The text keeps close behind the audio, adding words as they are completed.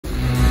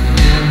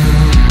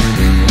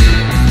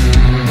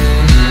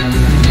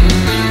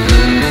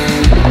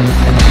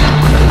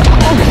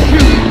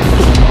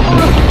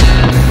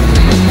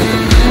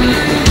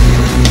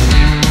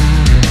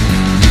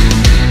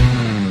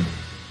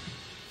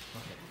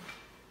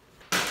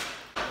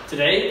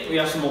Today we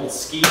have some old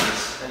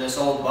skis and this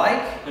old bike,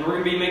 and we're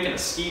going to be making a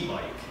ski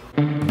bike.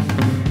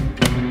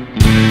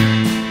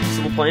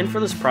 So the plan for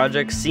this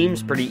project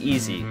seems pretty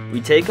easy.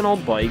 We take an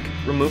old bike,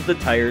 remove the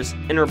tires,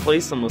 and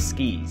replace them with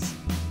skis.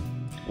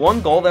 One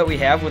goal that we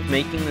have with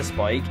making this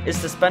bike is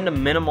to spend a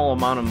minimal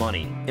amount of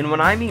money. And when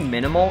I mean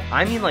minimal,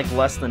 I mean like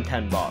less than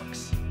 10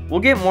 bucks.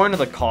 We'll get more into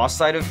the cost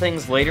side of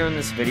things later in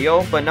this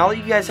video, but now that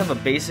you guys have a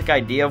basic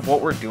idea of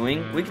what we're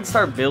doing, we can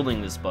start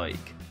building this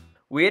bike.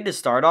 We had to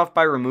start off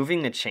by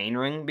removing the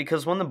chainring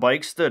because when the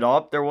bike stood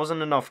up, there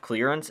wasn't enough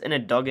clearance and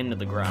it dug into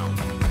the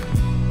ground.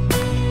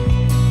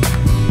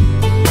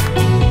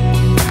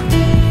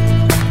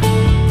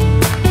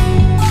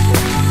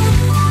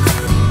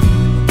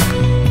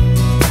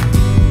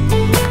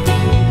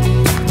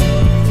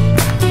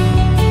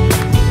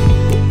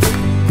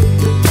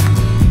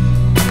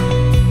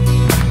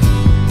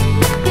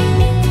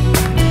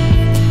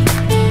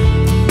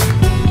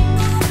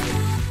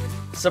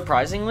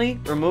 Surprisingly,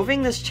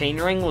 removing this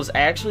chainring was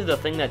actually the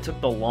thing that took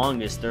the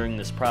longest during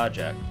this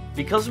project.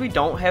 Because we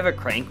don't have a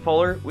crank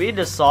puller, we had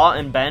to saw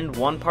and bend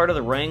one part of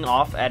the ring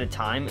off at a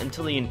time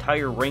until the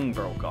entire ring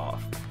broke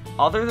off.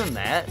 Other than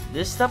that,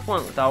 this step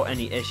went without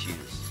any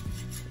issues.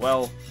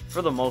 Well,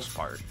 for the most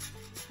part.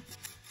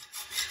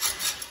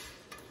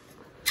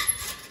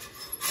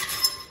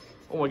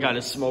 Oh my god,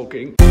 it's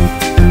smoking.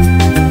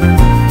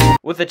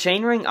 With the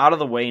chainring out of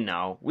the way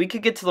now, we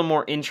could get to the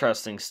more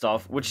interesting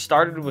stuff, which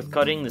started with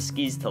cutting the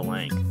skis to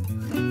length.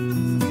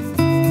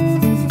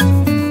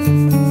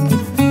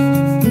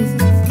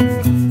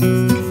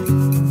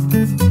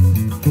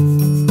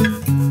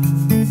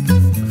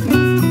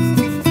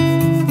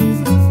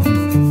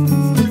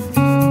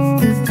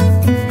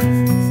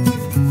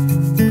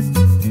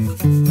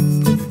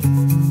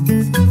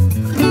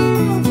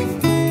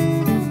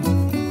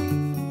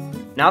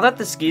 Now that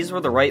the skis were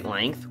the right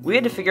length, we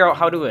had to figure out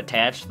how to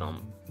attach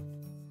them.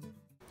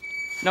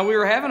 Now we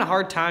were having a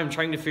hard time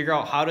trying to figure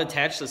out how to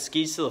attach the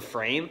skis to the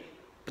frame,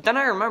 but then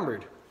I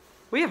remembered,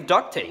 we have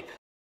duct tape.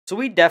 So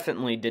we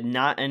definitely did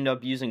not end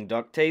up using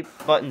duct tape,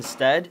 but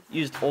instead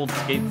used old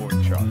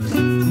skateboard trucks.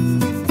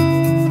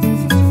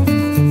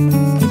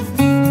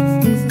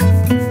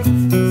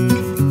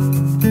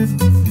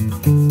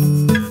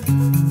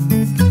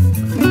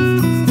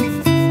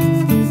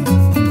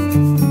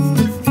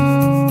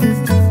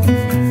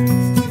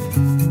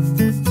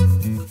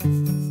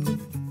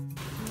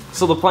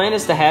 So the plan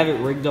is to have it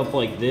rigged up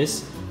like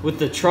this, with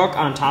the truck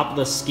on top of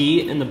the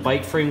ski and the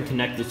bike frame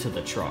connected to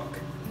the truck.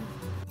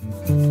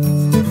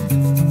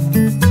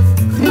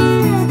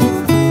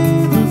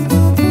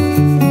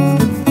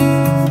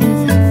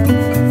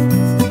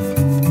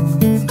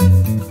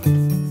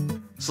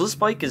 So this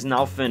bike is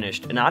now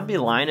finished, and I'd be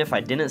lying if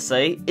I didn't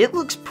say it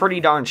looks pretty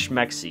darn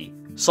schmexy.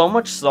 So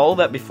much so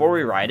that before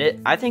we ride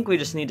it, I think we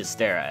just need to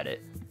stare at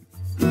it.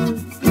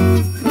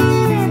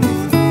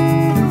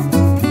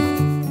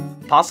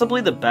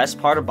 Possibly the best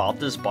part about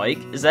this bike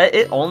is that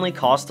it only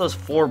cost us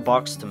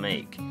 $4 to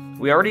make.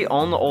 We already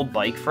own the old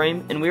bike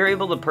frame, and we were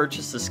able to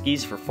purchase the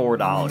skis for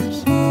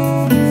 $4.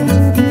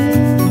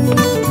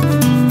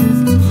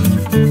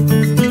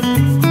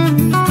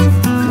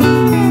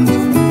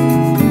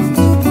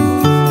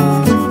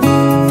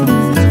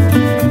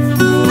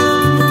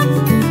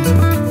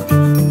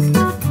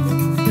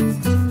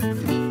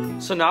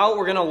 So now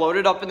we're gonna load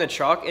it up in the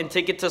truck and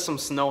take it to some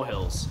snow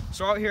hills.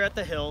 So we're out here at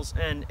the hills,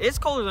 and it's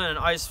colder than an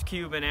ice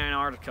cube in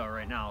Antarctica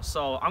right now.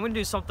 So I'm gonna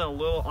do something a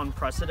little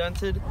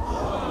unprecedented.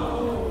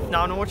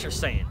 Now I know what you're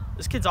saying.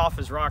 This kid's off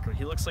his rocker.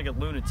 He looks like a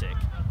lunatic.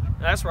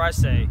 And that's where I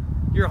say,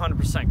 you're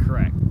 100%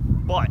 correct.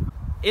 But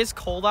it's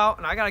cold out,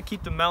 and I gotta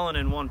keep the melon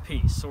in one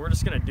piece. So we're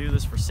just gonna do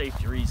this for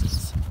safety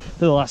reasons.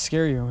 It's a lot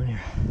scarier when you're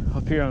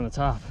up here on the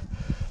top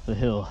of the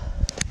hill.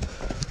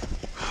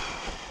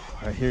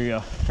 All right, here you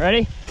go.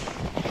 Ready?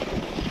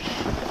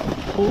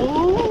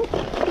 Oh,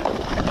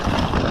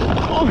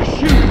 oh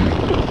shoot!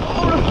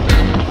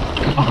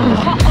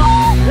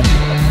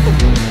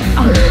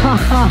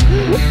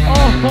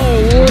 Oh,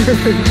 word!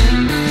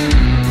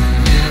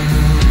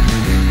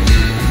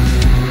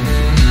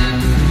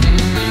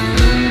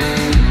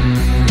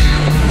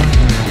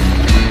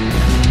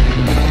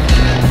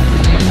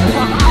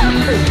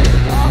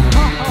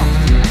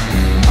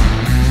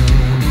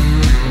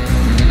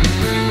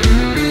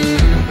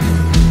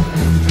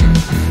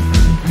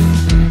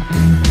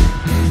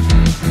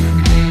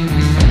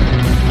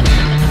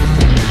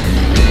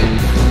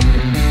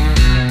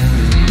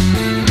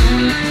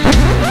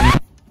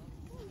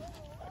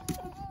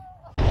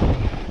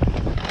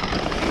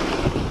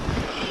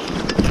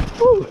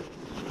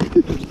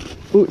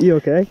 Ooh, you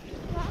okay?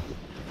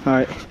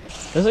 Alright.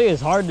 This thing is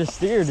hard to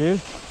steer,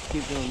 dude.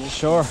 Keep doing this.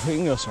 Sure, we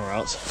can go somewhere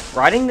else.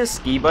 Riding this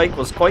ski bike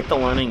was quite the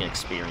learning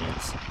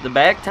experience. The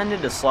back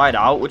tended to slide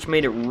out, which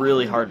made it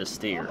really hard to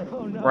steer.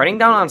 Riding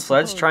down on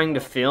sleds trying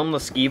to film the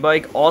ski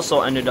bike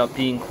also ended up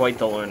being quite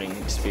the learning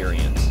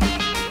experience.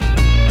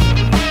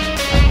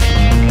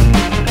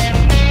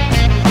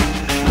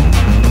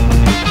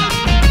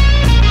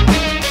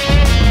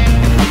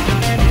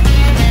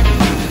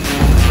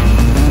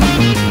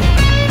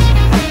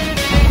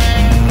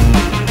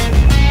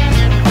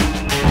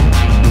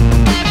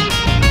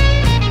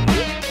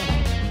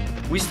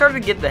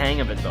 to get the hang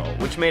of it though,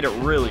 which made it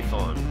really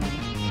fun.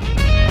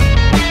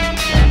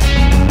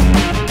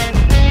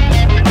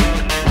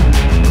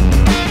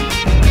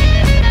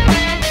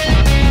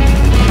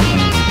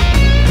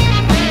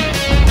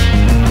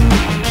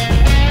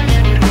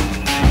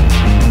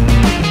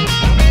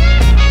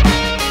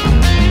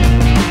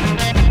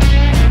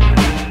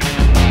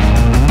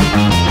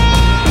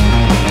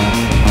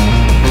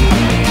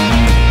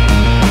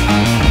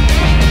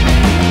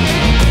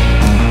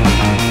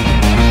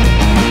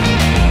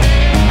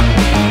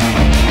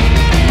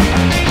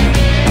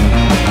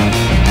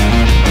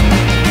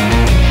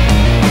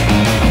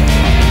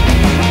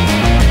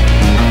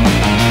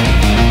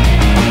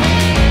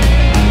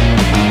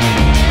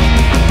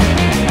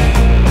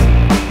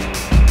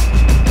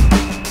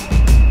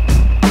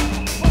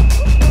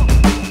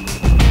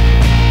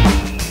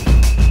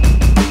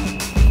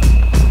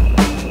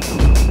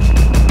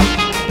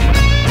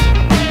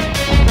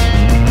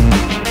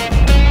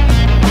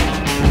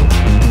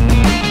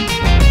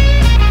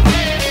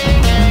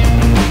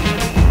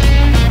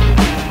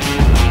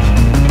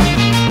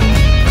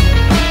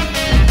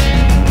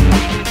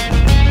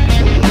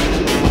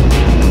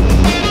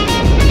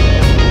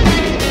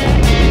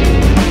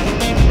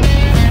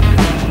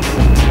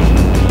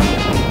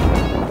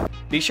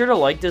 Be sure to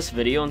like this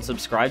video and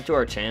subscribe to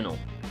our channel.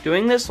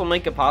 Doing this will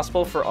make it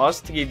possible for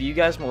us to give you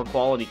guys more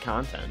quality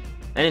content.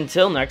 And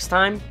until next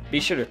time, be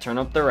sure to turn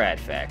up the rad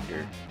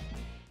factor.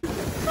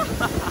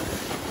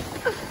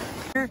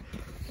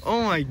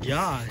 Oh my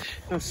gosh.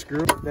 No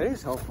screw. That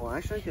is helpful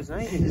actually, because now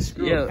you can just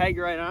screw a peg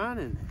right on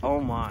and.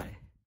 Oh my.